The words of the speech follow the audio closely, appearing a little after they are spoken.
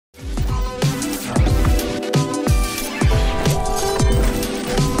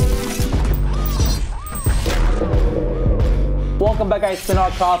Welcome back, guys.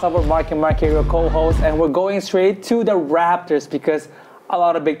 Pinoy Crossover, Marc and Marc here, your co-host, and we're going straight to the Raptors because a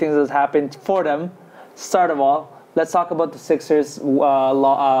lot of big things has happened for them. Start of all, let's talk about the Sixers'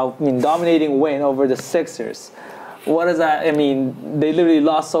 dominating win over the Sixers. What is that? I mean, they literally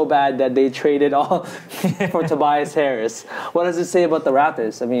lost so bad that they traded all for Tobias Harris. What does it say about the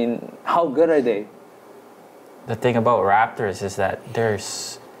Raptors? I mean, how good are they? The thing about Raptors is that they're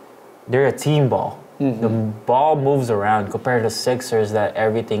a team ball. The ball moves around compared to Sixers that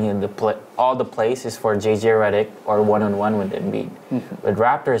everything in all the plays is for JJ Redick or one-on-one with Embiid. With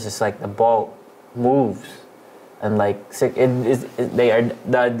Raptors, it's like the ball moves, and like the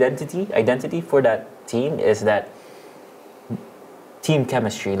identity for that team is that team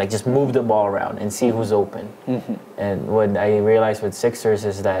chemistry. Like just move the ball around and see who's open. And what I realized with Sixers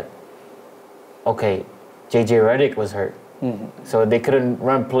is that JJ Redick was hurt, so they couldn't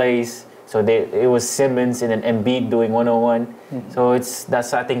run plays. So it was Simmons and then Embiid doing one-on-one. So I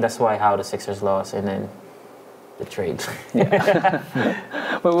think that's how the Sixers lost, and then the trade.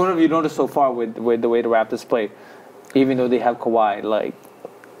 But what have you noticed so far with the way the Raptors play? Even though they have Kawhi, like,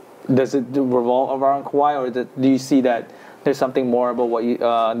 does it revolve around Kawhi, or do you see that there's something more about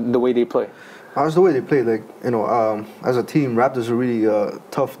the way they play? It's the way they play. Like, as a team, Raptors are really a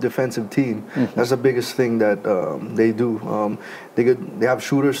tough defensive team. That's the biggest thing that they do. They have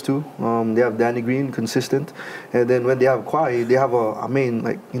shooters too. They have Danny Green, consistent, and then when they have Kawhi, they have a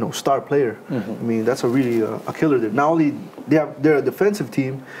main star player. I mean, that's a killer there. Not only they're a defensive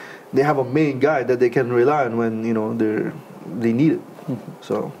team, they have a main guy that they can rely on when they need it.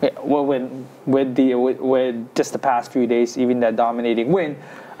 So yeah, well, with just the past few days, even that dominating win,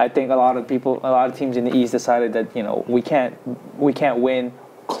 I think a lot of teams in the East decided that we can't win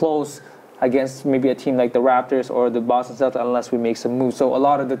close against maybe a team like the Raptors or the Boston Celtics unless we make some moves. So a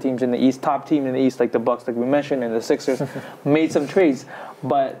lot of the teams in the East, top team in the East like the Bucks, like we mentioned, and the Sixers, made some trades.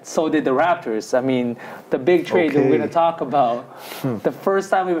 But so did the Raptors. I mean, the big trade that we're going to talk about, the first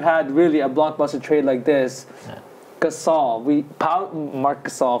time we've had really a blockbuster trade like this. Gasol, Marc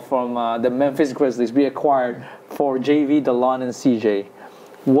Gasol from the Memphis Grizzlies, we acquired for JV, DeLon, and CJ.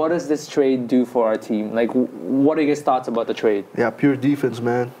 What does this trade do for our team? Like, what are your thoughts about the trade? Yeah, pure defense,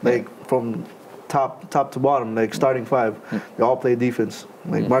 man. Like from top to bottom, like starting five, they all play defense.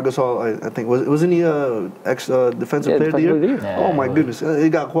 Like Marc Gasol, I think wasn't he ex defensive player of the year? Yeah, oh my goodness, he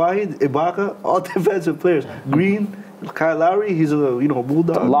got Kawhi, Ibaka, all defensive players. Green, Kyle Lowry, he's a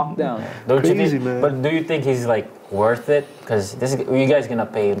bulldog. Lockdown. Crazy, man. But do you think he's like worth it? Because you guys gonna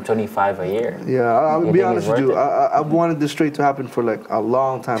pay him $25 a year. Yeah, I'll be honest with you. I've wanted this trade to happen for like a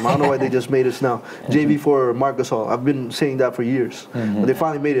long time. I don't know why they just made us now. JV for Marc Gasol. I've been saying that for years, but they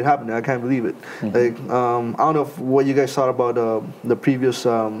finally made it happen. I can't believe it. Like I don't know what you guys thought about the previous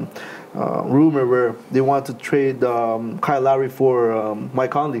rumor where they wanted to trade Kyle Lowry for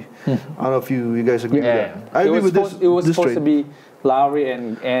Mike Conley. I don't know if you guys agree with that. I agree with this. It was this supposed trade. to be Lowry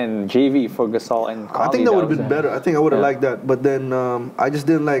and JV for Gasol and Conley. I think that would have been better. I think I would have liked that. But then I just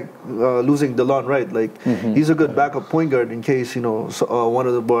didn't like losing DeLon Wright. Like he's a good backup point guard in case one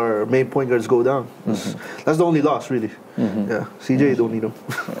of our main point guards go down. That's the only loss really. Yeah, CJ don't need him.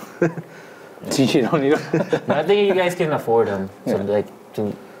 CJ don't need him. But I think you guys can afford him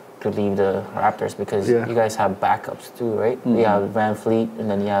to leave the Raptors because you guys have backups too, right? You have Van Fleet and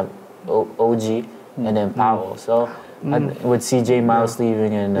then you have OG and then Powell. So. With CJ Miles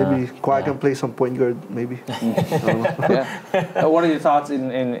leaving and maybe Kawhi can play some point guard, maybe. What are your thoughts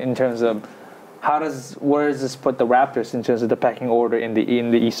in terms of where does this put the Raptors in terms of the pecking order in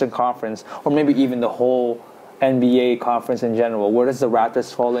the Eastern Conference, or maybe even the whole NBA conference in general? Where does the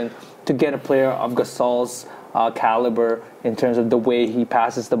Raptors fall in to get a player of Gasol's caliber in terms of the way he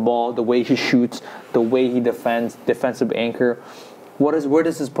passes the ball, the way he shoots, the way he defends, defensive anchor? Where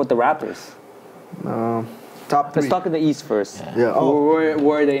does this put the Raptors? Top three. Let's talk in the East first. Yeah.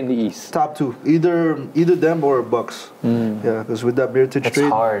 Where are they in the East? Top two. Either them or Bucks. Yeah, because with that Mirotic trade. It's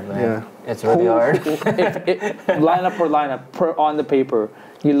hard, man. Yeah. It's really hard. lineup on the paper,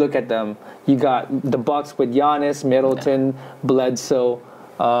 you look at them. You got the Bucks with Giannis, Middleton, Bledsoe,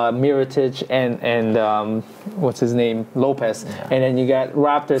 Mirotic, and what's his name, Lopez. Yeah. And then you got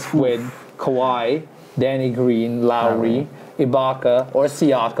Raptors with Kawhi, Danny Green, Lowry, Ibaka or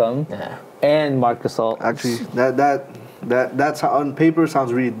Siakam. Yeah. And Marc Gasol. Actually, that's how on paper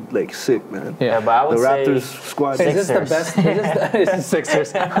sounds really like sick, man. Yeah, but I would the say Raptors squad. Is this the best? Is this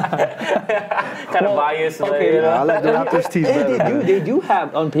Sixers? Kind of biased. Okay, I like the Raptors team better. They do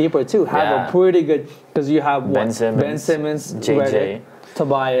have on paper too. Have a pretty good because you have Ben Simmons, JJ. Redick,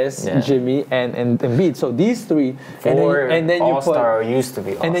 Tobias, Jimmy, and Embiid. So these three, and then you All-Star used to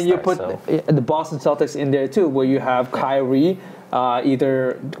be All-Star. And then you put the Boston Celtics in there too, where you have Kyrie,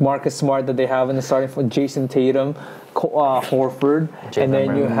 either Marcus Smart that they have in the starting for Jason Tatum, Horford, and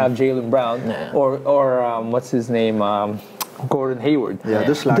then you have Jaylen Brown, or what's his name, Gordon Hayward. Yeah,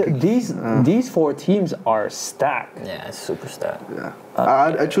 they're slacking. These four teams are stacked. Yeah, it's super stacked. Yeah,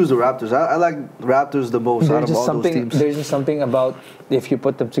 I choose the Raptors. I like Raptors the most out of all those teams. There's just something about if you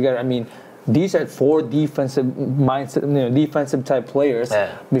put them together. I mean, these are four defensive mindset, defensive type players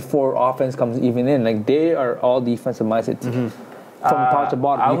before offense comes even in. Like they are all defensive mindset from top to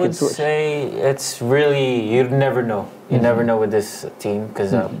bottom. I would say it's really you never know. You never know with this team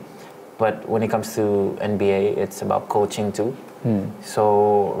because. But when it comes to NBA, it's about coaching too.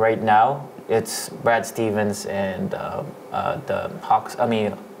 So right now, it's Brad Stevens and the Hawks. I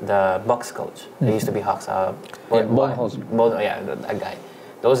mean, the Bucks coach. They used to be Hawks. That guy.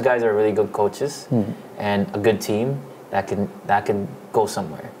 Those guys are really good coaches and a good team that can go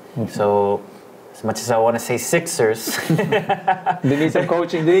somewhere. So. As much as I want to say Sixers, they need some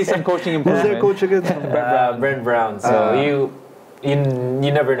coaching. They need some coaching improvement. Who's their coach again? Brent Brown. So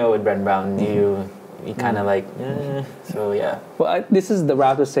you never know with Brent Brown. You kind of like, so yeah. Well, this is the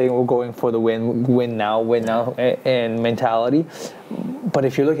Raptors saying we're going for the win now, and mentality. But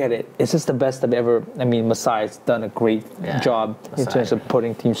if you look at it, it's just the best I've ever. I mean, Masai's done a great job in terms of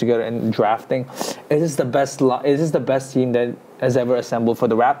putting teams together and drafting. It is the best. It is the best team that has ever assembled for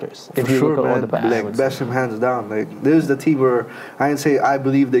the Raptors. If you look at all the best, like best team hands down. Like this is the team where I can say I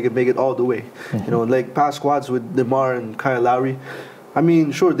believe they can make it all the way. Like past squads with DeMar and Kyle Lowry. I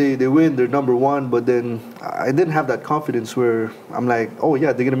mean, sure, they win, they're number one, but then I didn't have that confidence where I'm like, oh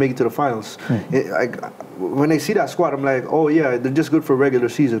yeah, they're gonna make it to the finals. When I see that squad, I'm like, oh yeah, they're just good for regular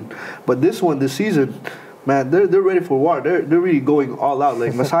season. But this season, man, they're ready for war. They're really going all out.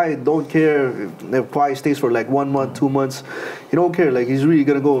 Like Masai don't care if Kawhi stays for like 1 month, 2 months. He don't care. Like he's really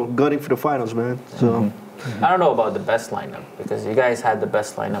gonna go gunning for the finals, man. So I don't know about the best lineup because you guys had the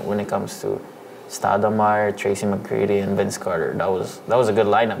best lineup when it comes to Stoudemire, Tracy McGrady, and Vince Carter. That was a good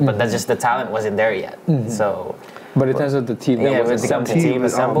lineup, but that's just the talent wasn't there yet. So. But in terms of the team that was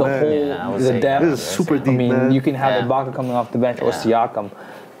assembled, the depth is super deep. I mean, man. you can have Ibaka coming off the bench or Siakam.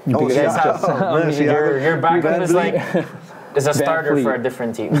 Your backup is like is a starter for a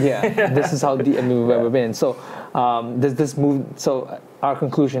different team. Yeah, this is how deep we've ever been. So, does this move? So, our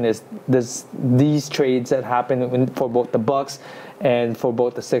conclusion is these trades that happen for both the Bucks and for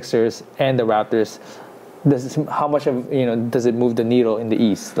both the Sixers and the Raptors. How much of does it move the needle in the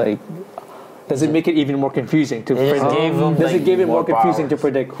East? Like, does it make it even more confusing to predict? Does it give it more confusing to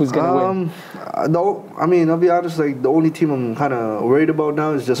predict who's going to win? No, I mean, I'll be honest. Like the only team I'm kind of worried about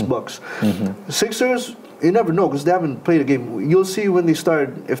now is just Bucks. Sixers, you never know because they haven't played a game. You'll see when they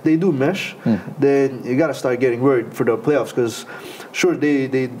start. If they do mesh, then you gotta start getting worried for the playoffs. Because sure,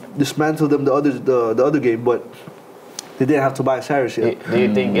 they dismantled them the other game, but they didn't have Tobias Harris yet. Do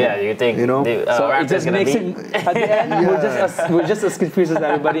you think? Yeah, you think? So it just makes it at the end. We're just as confused as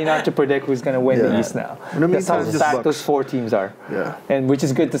everybody not to predict who's going to win the East now. That's how stacked those four teams are. Yeah, and which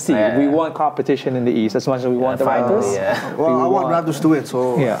is good to see. We want competition in the East as much as we want the Raptors. Well, I want Raptors to win.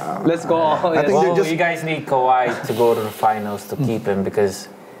 So let's go. I think you guys need Kawhi to go to the finals to keep him because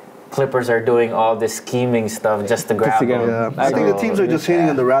Clippers are doing all this scheming stuff just to grab him. Yeah. I think the teams are just hating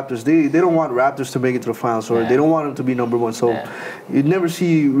on the Raptors. They don't want Raptors to make it to the finals, or they don't want them to be number one. So you'd never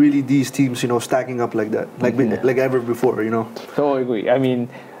see really these teams, stacking up like that, like ever before. Totally agree. I mean,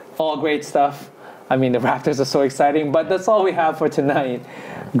 all great stuff. I mean, the Raptors are so exciting, but that's all we have for tonight.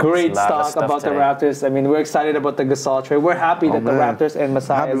 Great talk about the Raptors. I mean, we're excited about the Gasol trade. We're happy that the Raptors and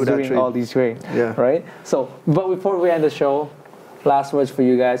Masai is doing all these trades. Yeah. Right? So, but before we end the show, last words for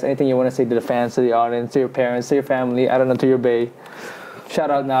you guys. Anything you want to say to the fans, to the audience, to your parents, to your family, I don't know, to your bae. Shout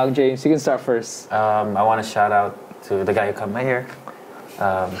out now, James. You can start first. I want to shout out to the guy who cut my hair.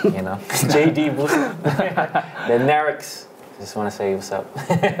 JD Blue. The Narix. Just want to say what's up.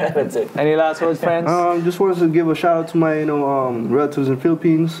 That's it. Any last words, friends? Just wanted to give a shout out to my relatives in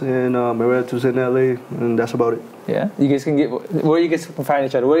Philippines and my relatives in LA, and that's about it. Yeah, you guys can where you guys can find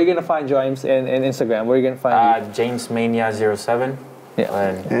each other. Where are you gonna find James and Instagram? Where are you gonna find James Mania 07. Yeah,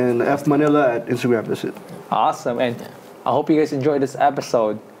 and F Manila at Instagram. That's it. Awesome, and I hope you guys enjoyed this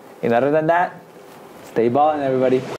episode. And other than that, stay ballin', everybody.